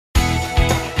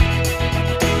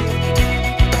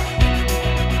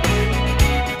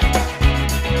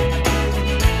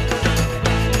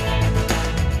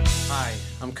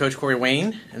Coach Corey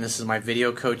Wayne, and this is my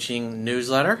video coaching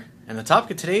newsletter. And the topic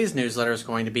of today's newsletter is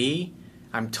going to be,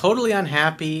 I'm totally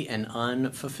unhappy and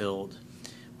unfulfilled.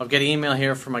 I've got an email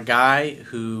here from a guy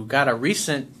who got a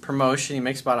recent promotion. He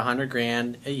makes about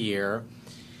 $100,000 a year.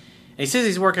 And he says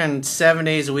he's working 7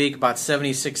 days a week, about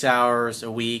 76 hours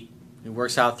a week. He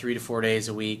works out 3 to 4 days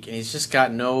a week, and he's just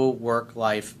got no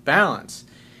work-life balance.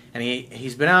 And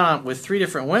he's been out with 3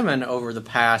 different women over the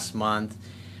past month,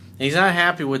 and he's not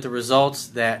happy with the results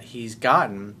that he's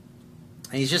gotten.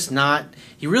 And he's just not,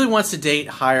 he really wants to date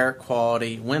higher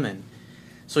quality women.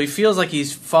 So he feels like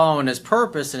he's following his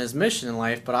purpose and his mission in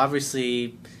life, but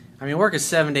obviously, working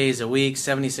 7 days a week,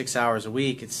 76 hours a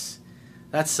week,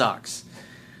 that sucks.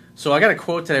 So I got a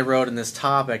quote that I wrote in this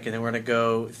topic, and then we're going to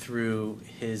go through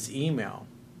his email.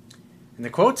 And the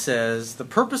quote says, "The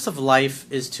purpose of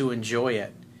life is to enjoy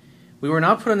it. We were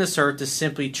not put on this earth to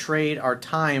simply trade our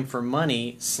time for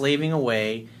money, slaving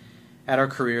away at our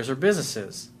careers or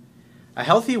businesses. A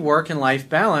healthy work and life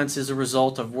balance is a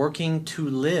result of working to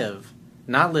live,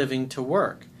 not living to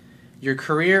work. Your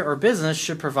career or business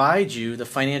should provide you the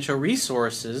financial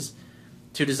resources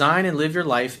to design and live your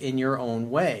life in your own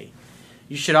way.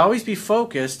 You should always be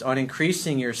focused on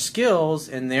increasing your skills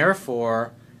and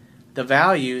therefore the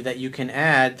value that you can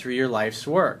add through your life's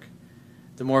work.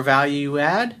 The more value you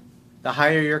add, the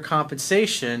higher your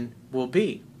compensation will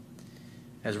be.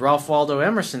 As Ralph Waldo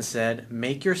Emerson said,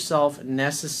 make yourself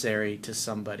necessary to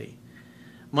somebody.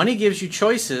 Money gives you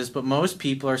choices, but most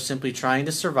people are simply trying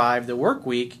to survive the work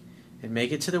week and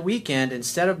make it to the weekend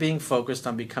instead of being focused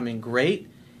on becoming great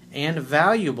and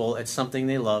valuable at something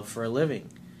they love for a living.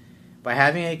 By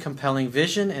having a compelling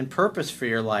vision and purpose for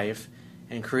your life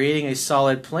and creating a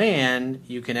solid plan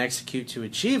you can execute to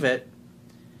achieve it,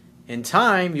 in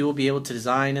time you will be able to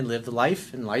design and live the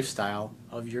life and lifestyle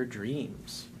of your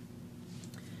dreams."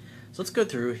 So let's go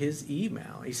through his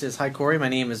email. He says, "Hi Corey, my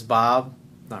name is Bob."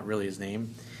 Not really his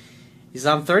name. He says,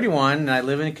 "I'm 31 and I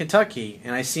live in Kentucky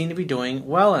and I seem to be doing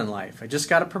well in life. I just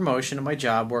got a promotion at my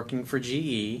job working for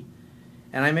GE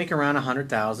and I make around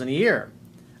 $100,000 a year.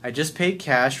 I just paid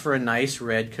cash for a nice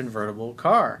red convertible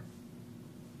car."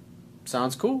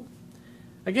 Sounds cool.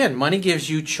 Again, money gives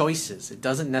you choices. It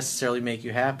doesn't necessarily make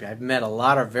you happy. I've met a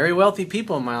lot of very wealthy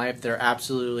people in my life that are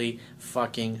absolutely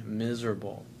fucking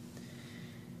miserable.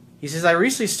 He says, "I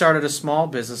recently started a small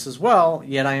business as well,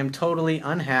 yet I am totally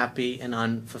unhappy and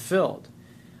unfulfilled.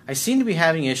 I seem to be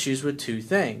having issues with 2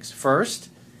 things. First,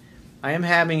 I am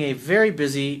having a very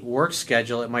busy work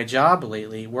schedule at my job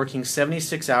lately, working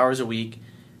 76 hours a week,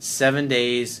 7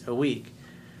 days a week."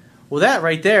 Well, that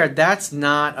right there, that's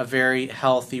not a very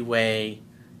healthy way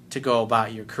to go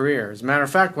about your career. As a matter of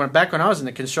fact, back when I was in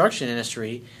the construction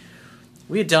industry,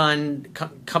 we had done,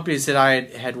 companies that I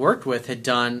had worked with had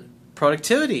done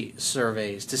productivity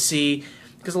surveys to see,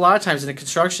 because a lot of times in the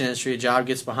construction industry, a job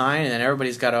gets behind and then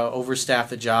everybody's got to overstaff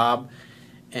the job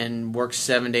and work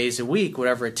 7 days a week,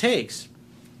 whatever it takes.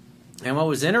 And what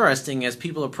was interesting, as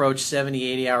people approached 70,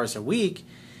 80 hours a week,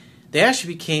 they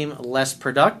actually became less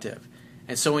productive.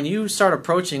 And so when you start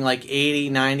approaching like 80,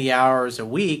 90 hours a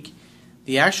week,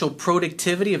 the actual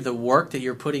productivity of the work that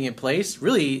you're putting in place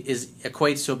really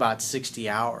equates to about 60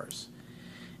 hours.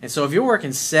 And so if you're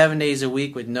working 7 days a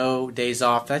week with no days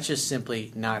off, that's just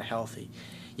simply not healthy.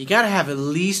 You got to have at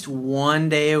least 1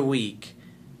 day a week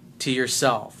to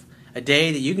yourself. A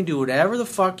day that you can do whatever the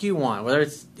fuck you want,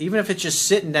 even if it's just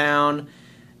sitting down,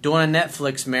 doing a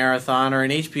Netflix marathon or an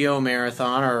HBO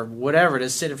marathon or whatever it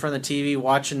is, sitting in front of the TV,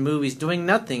 watching movies, doing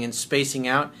nothing and spacing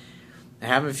out,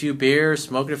 having a few beers,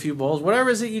 smoking a few bowls, whatever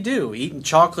it is that you do, eating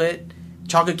chocolate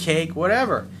cake,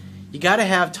 whatever. You got to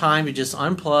have time to just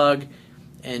unplug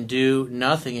and do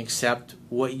nothing except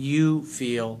what you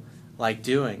feel like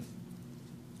doing.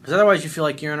 Because otherwise you feel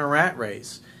like you're in a rat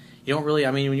race. You don't really,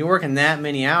 when you're working that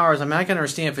many hours, I can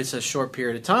understand if it's a short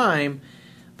period of time,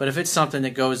 but if it's something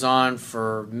that goes on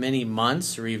for many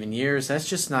months or even years, that's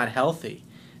just not healthy.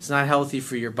 It's not healthy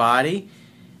for your body.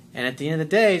 And at the end of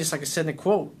the day, just like I said in the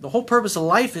quote, the whole purpose of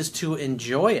life is to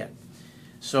enjoy it.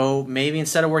 So maybe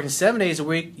instead of working 7 days a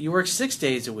week, you work 6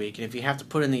 days a week. And if you have to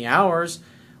put in the hours,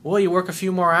 well, you work a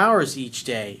few more hours each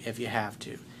day if you have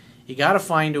to. You got to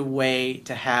find a way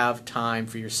to have time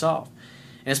for yourself.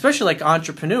 And especially like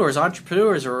entrepreneurs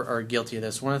are guilty of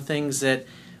this. One of the things that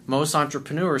most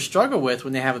entrepreneurs struggle with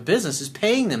when they have a business is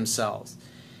paying themselves.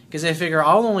 Because they figure,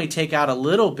 I'll only take out a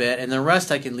little bit and the rest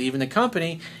I can leave in the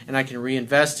company and I can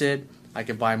reinvest it, I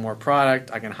can buy more product,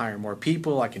 I can hire more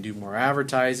people, I can do more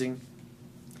advertising.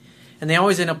 And they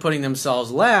always end up putting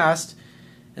themselves last,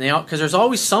 and because there's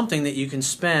always something that you can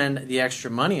spend the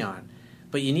extra money on.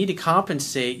 But you need to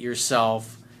compensate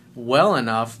yourself well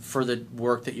enough for the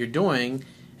work that you're doing.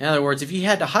 In other words, if you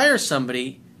had to hire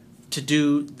somebody to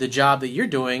do the job that you're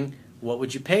doing, what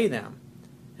would you pay them?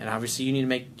 And obviously you need to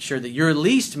make sure that you're at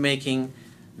least making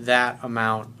that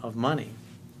amount of money.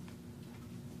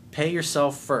 Pay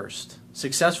yourself first.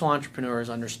 Successful entrepreneurs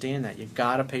understand that. You've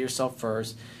got to pay yourself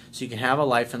first so you can have a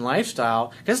life and lifestyle.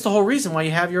 Because that's the whole reason why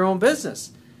you have your own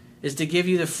business, is to give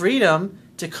you the freedom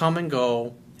to come and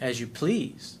go as you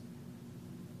please.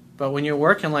 But when you're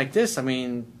working like this, I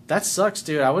mean, that sucks,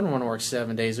 dude. I wouldn't want to work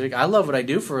 7 days a week. I love what I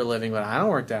do for a living, but I don't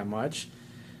work that much.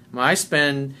 I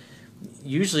spend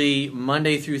usually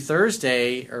Monday through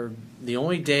Thursday are the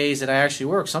only days that I actually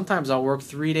work. Sometimes I'll work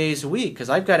 3 days a week because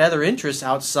I've got other interests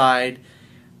outside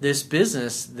this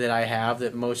business that I have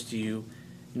that most of you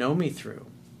know me through.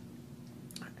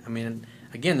 I mean,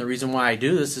 again, the reason why I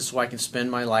do this is so I can spend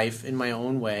my life in my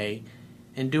own way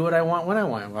and do what I want when I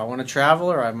want. If I want to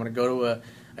travel or I'm going to go to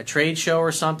a trade show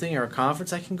or something or a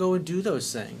conference, I can go and do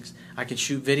those things. I can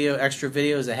shoot extra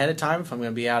videos ahead of time if I'm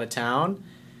going to be out of town,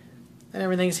 and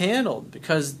everything's handled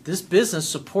because this business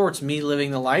supports me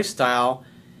living the lifestyle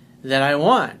that I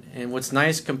want. And what's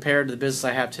nice compared to the business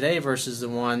I have today versus the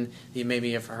one that you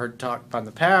maybe have heard talked about in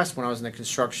the past, when I was in the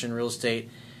construction, real estate,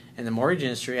 and the mortgage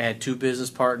industry, I had 2 business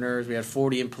partners. We had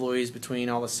 40 employees between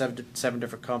all the seven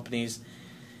different companies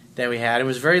that we had. It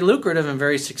was very lucrative and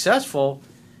very successful,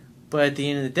 but at the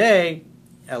end of the day,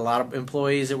 a lot of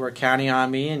employees that were counting on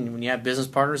me, and when you have business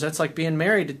partners, that's like being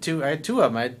married to 2. I had 2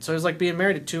 of them, so it was like being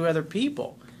married to 2 other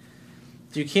people.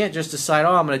 So you can't just decide,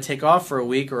 oh, I'm going to take off for a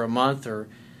week or a month or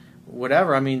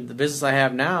whatever. I mean, the business I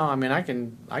have now, I mean, I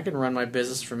can run my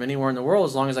business from anywhere in the world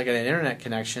as long as I get an internet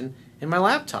connection in my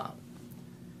laptop.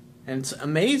 And it's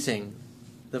amazing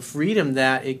the freedom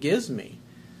that it gives me.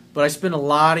 But I spent a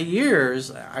lot of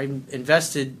years, I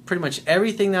invested pretty much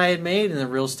everything that I had made in the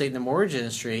real estate and the mortgage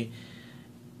industry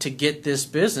to get this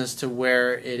business to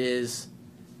where it is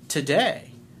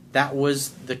today. That was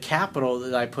the capital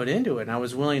that I put into it, and I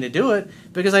was willing to do it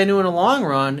because I knew in the long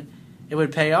run it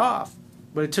would pay off.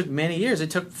 But it took many years. It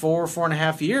took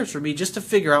 4.5 years for me just to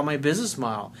figure out my business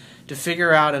model, to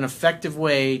figure out an effective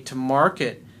way to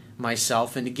market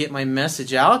myself and to get my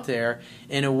message out there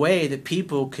in a way that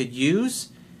people could use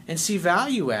and see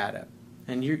value at it.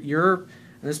 And and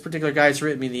this particular guy's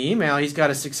written me the email. He's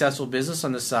got a successful business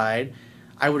on the side.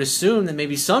 I would assume that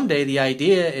maybe someday the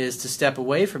idea is to step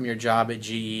away from your job at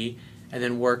GE and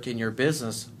then work in your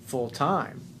business full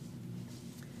time.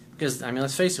 Because, I mean,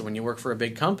 let's face it, when you work for a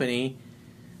big company,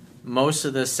 most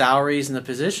of the salaries and the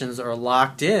positions are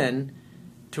locked in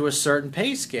to a certain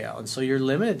pay scale, and so you're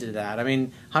limited to that. I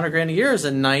mean, $100,000 a year is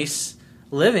a nice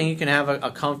living. You can have a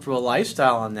comfortable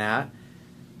lifestyle on that,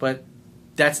 but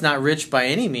that's not rich by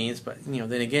any means. But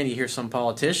then again, you hear some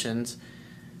politicians,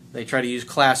 they try to use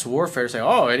class warfare to say,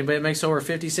 oh, anybody that makes over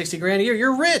 50, 60 grand a year,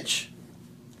 you're rich.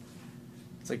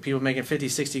 It's like people making 50,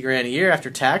 60 grand a year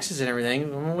after taxes and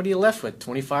everything. What are you left with?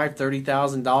 $25,000,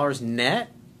 $30,000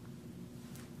 net?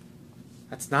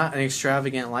 That's not an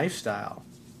extravagant lifestyle.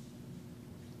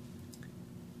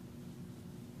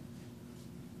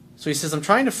 So he says, I'm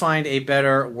trying to find a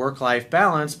better work-life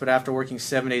balance, but after working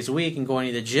 7 days a week and going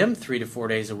to the gym 3 to 4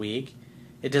 days a week,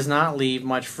 it does not leave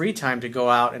much free time to go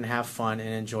out and have fun and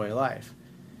enjoy life.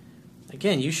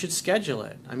 Again, you should schedule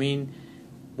it. I mean,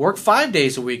 work 5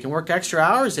 days a week and work extra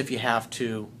hours if you have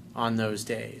to on those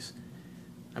days.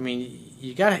 I mean,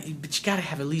 you gotta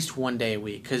have at least 1 day a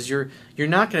week because you're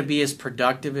not going to be as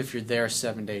productive if you're there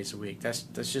 7 days a week. That's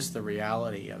just the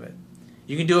reality of it.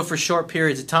 You can do it for short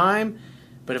periods of time,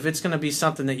 but if it's going to be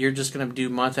something that you're just going to do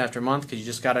month after month because you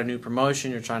just got a new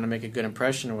promotion, you're trying to make a good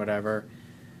impression or whatever,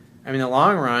 I mean, in the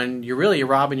long run, you're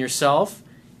robbing yourself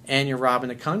and you're robbing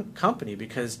the company,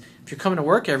 because if you're coming to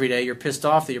work every day, you're pissed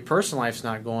off that your personal life's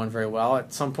not going very well.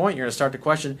 At some point, you're going to start to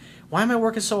question, why am I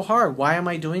working so hard? Why am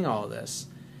I doing all this?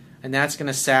 And that's going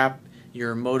to sap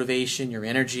your motivation, your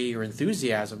energy, your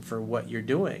enthusiasm for what you're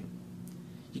doing.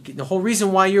 The whole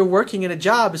reason why you're working at a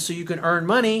job is so you can earn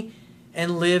money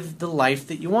and live the life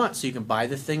that you want. So you can buy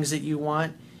the things that you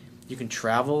want. You can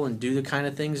travel and do the kind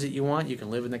of things that you want. You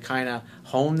can live in the kind of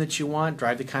home that you want,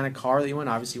 drive the kind of car that you want.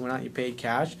 Obviously, you went out and you paid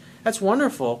cash. That's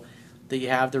wonderful that you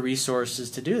have the resources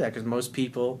to do that, because most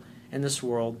people in this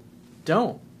world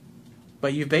don't.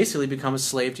 But you've basically become a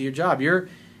slave to your job.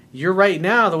 You're right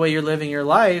now, the way you're living your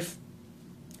life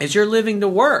is you're living to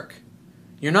work.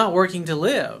 You're not working to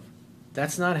live.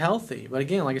 That's not healthy. But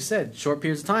again, like I said, short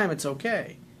periods of time, it's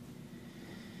okay.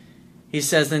 He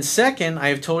says, then second, I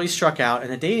have totally struck out in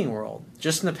the dating world.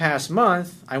 Just in the past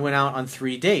month, I went out on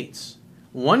 3 dates.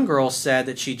 One girl said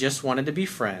that she just wanted to be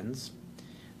friends.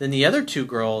 Then the other two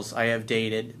girls I have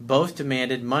dated both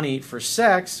demanded money for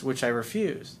sex, which I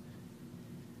refused.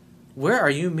 Where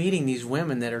are you meeting these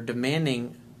women that are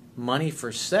demanding money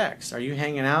for sex? Are you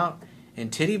hanging out in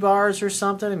titty bars or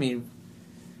something? I mean,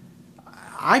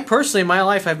 I personally in my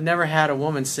life, I've never had a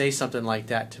woman say something like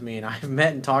that to me, and I've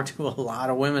met and talked to a lot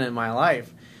of women in my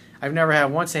life. I've never had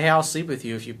one say, hey, I'll sleep with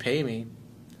you if you pay me.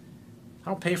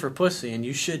 I don't pay for pussy, and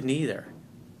you shouldn't either.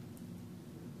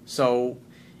 So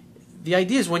the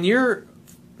idea is when you're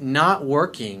not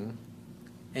working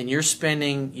and you're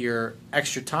spending your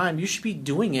extra time, you should be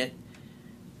doing it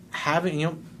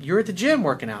you're at the gym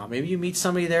working out. Maybe you meet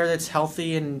somebody there that's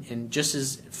healthy and just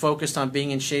as focused on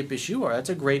being in shape as you are. That's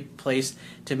a great place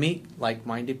to meet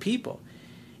like-minded people.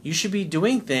 You should be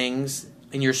doing things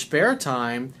in your spare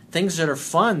time, things that are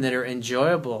fun, that are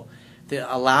enjoyable,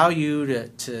 that allow you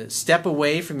to step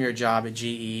away from your job at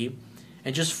GE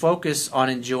and just focus on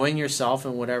enjoying yourself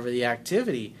and whatever the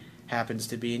activity happens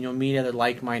to be, and you'll meet other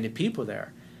like-minded people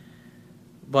there.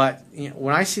 But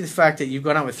when I see the fact that you've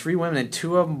gone out with 3 women and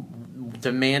 2 of them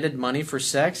demanded money for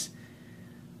sex,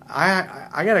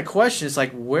 I got a question. It's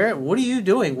like, what are you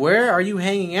doing? Where are you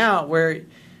hanging out where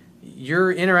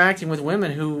you're interacting with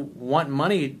women who want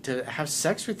money to have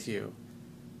sex with you?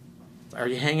 Are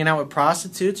you hanging out with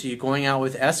prostitutes? Are you going out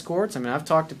with escorts? I mean, I've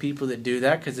talked to people that do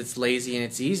that because it's lazy and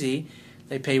it's easy.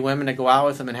 They pay women to go out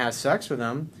with them and have sex with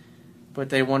them, but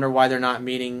they wonder why they're not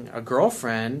meeting a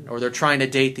girlfriend, or they're trying to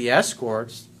date the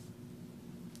escorts.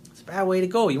 It's a bad way to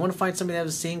go. You want to find somebody that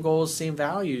has the same goals, same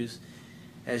values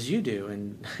as you do.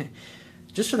 And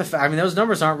just for the fact, I mean, those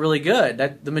numbers aren't really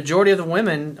good. The majority of the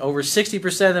women, over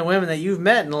 60% of the women that you've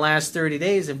met in the last 30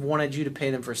 days have wanted you to pay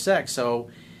them for sex. So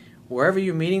wherever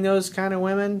you're meeting those kind of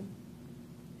women,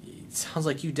 it sounds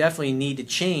like you definitely need to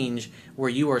change where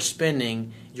you are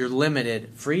spending your limited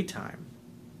free time.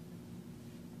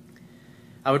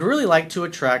 I would really like to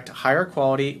attract higher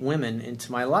quality women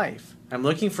into my life. I'm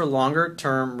looking for longer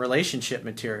term relationship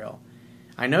material.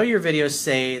 I know your videos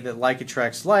say that like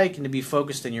attracts like, and to be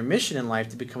focused on your mission in life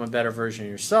to become a better version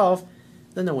of yourself,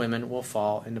 then the women will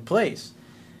fall into place.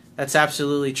 That's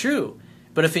absolutely true.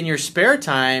 But if in your spare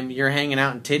time you're hanging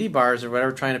out in titty bars or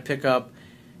whatever, trying to pick up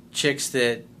chicks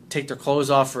that take their clothes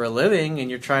off for a living, and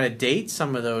you're trying to date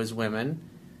some of those women,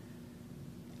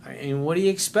 I mean, what do you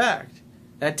expect?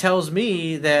 That tells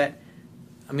me that,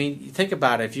 I mean, think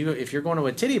about it. If you're going to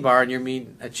a titty bar and you're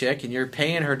meeting a chick and you're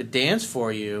paying her to dance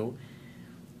for you,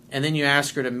 and then you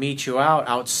ask her to meet you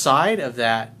outside of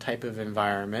that type of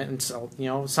environment, and so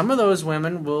some of those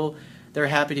women they're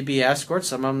happy to be escorts.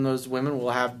 Some of those women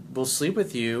will sleep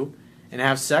with you and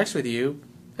have sex with you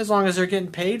as long as they're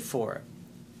getting paid for it.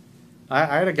 I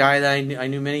had a guy that I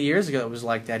knew many years ago that was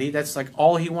like that. That's like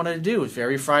all he wanted to do was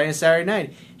every Friday and Saturday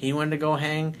night. He wanted to go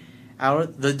hang out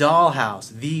at the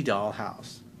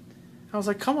Dollhouse. I was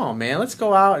like, come on, man, let's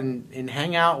go out and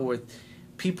hang out with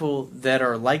people that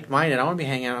are like-minded. I don't want to be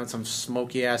hanging out in some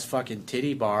smoky-ass fucking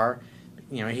titty bar.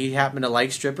 He happened to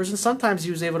like strippers, and sometimes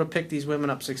he was able to pick these women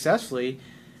up successfully,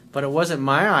 but it wasn't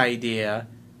my idea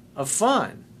of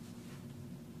fun.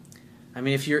 I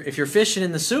mean, if you're fishing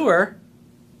in the sewer,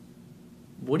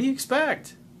 what do you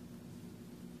expect?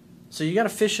 So you got to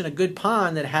fish in a good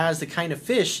pond that has the kind of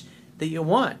fish that you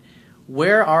want.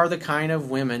 Where are the kind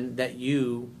of women that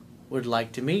you would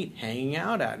like to meet, hanging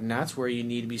out at? And that's where you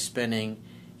need to be spending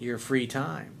your free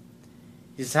time.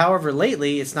 However,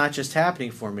 lately, it's not just happening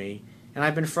for me, and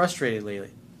I've been frustrated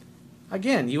lately.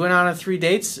 Again, you went out on 3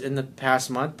 dates in the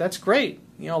past month. That's great.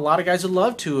 A lot of guys would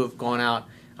love to have gone out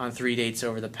on 3 dates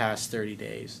over the past 30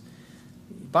 days.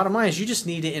 Bottom line is you just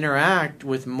need to interact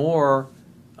with more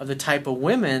of the type of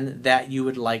women that you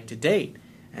would like to date.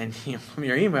 And from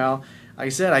your email, like I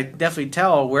said, I definitely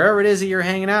tell wherever it is that you're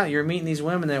hanging out, you're meeting these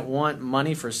women that want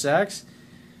money for sex,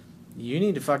 you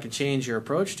need to fucking change your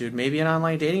approach, dude. Maybe an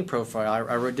online dating profile.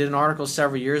 I did an article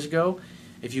several years ago.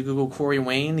 If you Google Corey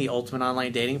Wayne, the ultimate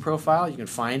online dating profile, you can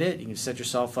find it. You can set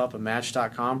yourself up a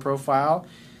Match.com profile.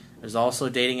 There's also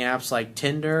dating apps like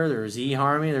Tinder. There's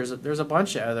eHarmony. There's a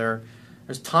bunch of other.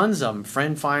 There's tons of them.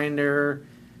 Friend Finder.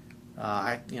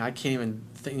 I can't even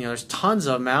think. There's tons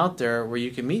of them out there where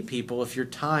you can meet people if your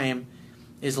time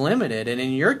is limited. And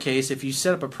in your case, if you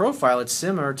set up a profile, it's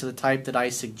similar to the type that I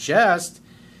suggest.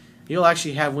 You'll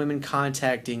actually have women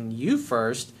contacting you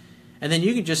first, and then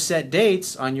you can just set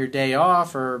dates on your day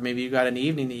off, or maybe you got an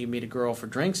evening that you meet a girl for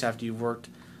drinks after you've worked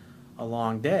a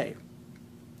long day.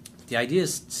 The idea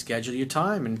is schedule your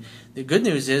time, and the good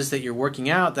news is that you're working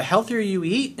out. The healthier you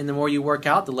eat and the more you work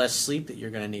out, the less sleep that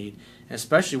you're going to need. And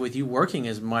especially with you working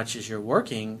as much as you're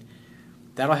working,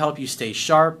 that'll help you stay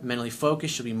sharp, mentally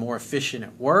focused. You'll be more efficient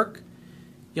at work.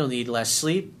 you'll need less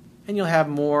sleep, and you'll have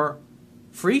more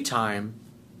free time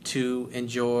to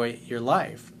enjoy your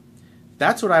life.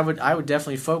 That's what I would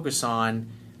definitely focus on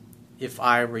if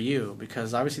I were you,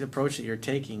 because obviously the approach that you're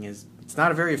taking it's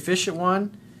not a very efficient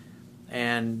one,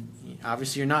 and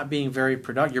obviously you're not being very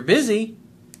productive. You're busy,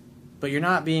 but you're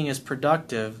not being as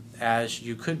productive as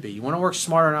you could be. You want to work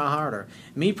smarter, not harder.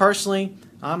 Me personally,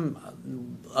 I'm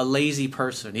a lazy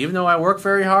person. Even though I work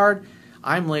very hard,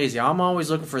 I'm lazy. I'm always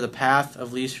looking for the path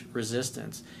of least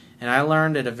resistance. And I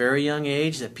learned at a very young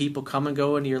age that people come and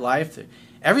go into your life.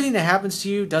 Everything that happens to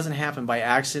you doesn't happen by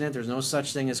accident. There's no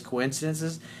such thing as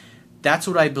coincidences. That's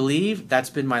what I believe.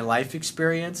 That's been my life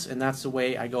experience, and that's the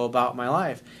way I go about my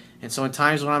life. And so in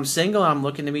times when I'm single and I'm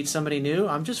looking to meet somebody new,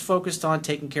 I'm just focused on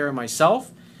taking care of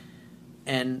myself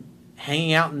and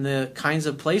hanging out in the kinds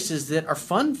of places that are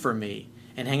fun for me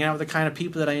and hanging out with the kind of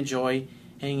people that I enjoy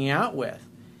hanging out with.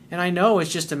 And I know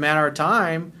it's just a matter of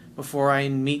time before I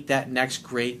meet that next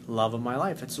great love of my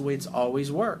life. That's the way it's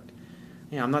always worked.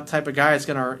 I'm not the type of guy that's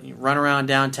going to run around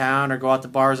downtown or go out to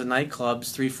bars and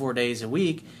nightclubs 3-4 days a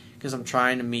week because I'm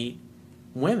trying to meet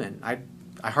women.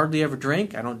 I hardly ever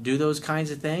drink. I don't do those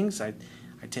kinds of things. I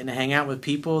tend to hang out with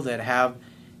people that have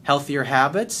healthier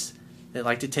habits, that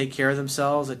like to take care of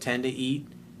themselves, that tend to eat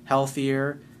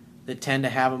healthier, that tend to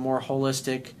have a more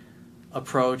holistic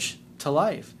approach to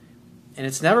life. And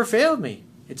it's never failed me.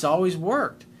 It's always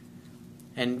worked.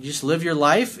 And you just live your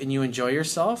life and you enjoy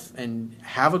yourself and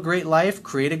have a great life,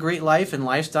 create a great life and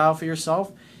lifestyle for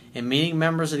yourself, and meeting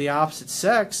members of the opposite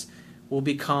sex will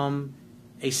become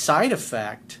a side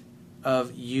effect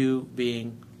of you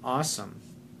being awesome.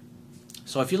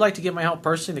 So if you'd like to get my help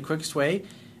personally, the quickest way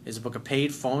is to book a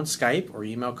paid phone, Skype, or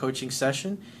email coaching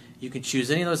session. You can choose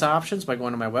any of those options by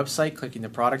going to my website, clicking the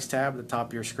products tab at the top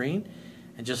of your screen,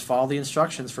 and just follow the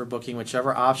instructions for booking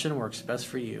whichever option works best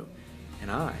for you. And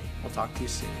I will talk to you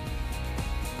soon.